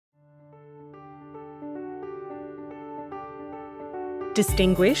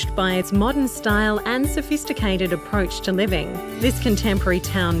Distinguished by its modern style and sophisticated approach to living, this contemporary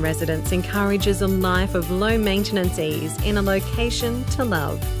town residence encourages a life of low-maintenance ease in a location to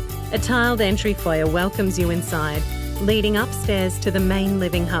love. A tiled entry foyer welcomes you inside, leading upstairs to the main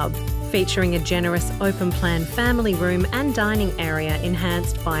living hub, featuring a generous open-plan family room and dining area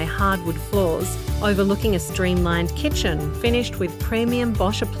enhanced by hardwood floors, overlooking a streamlined kitchen finished with premium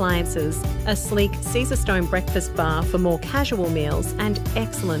Bosch appliances, a sleek Caesarstone breakfast bar for more casual meals, and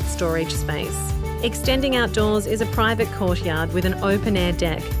excellent storage space. Extending outdoors is a private courtyard with an open-air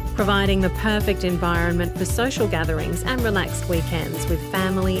deck, providing the perfect environment for social gatherings and relaxed weekends with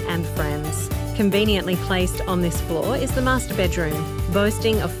family and friends. Conveniently placed on this floor is the master bedroom,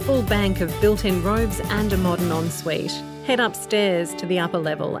 boasting a full bank of built-in robes and a modern ensuite. Head upstairs to the upper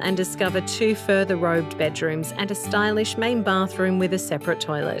level and discover 2 further robed bedrooms and a stylish main bathroom with a separate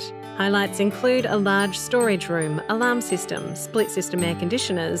toilet. Highlights include a large storage room, alarm system, split-system air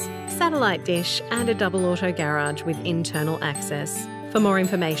conditioners, satellite dish, and a double auto garage with internal access. For more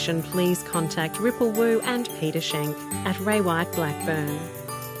information, please contact Ripple Woo and Peter Schenk at Ray White Blackburn.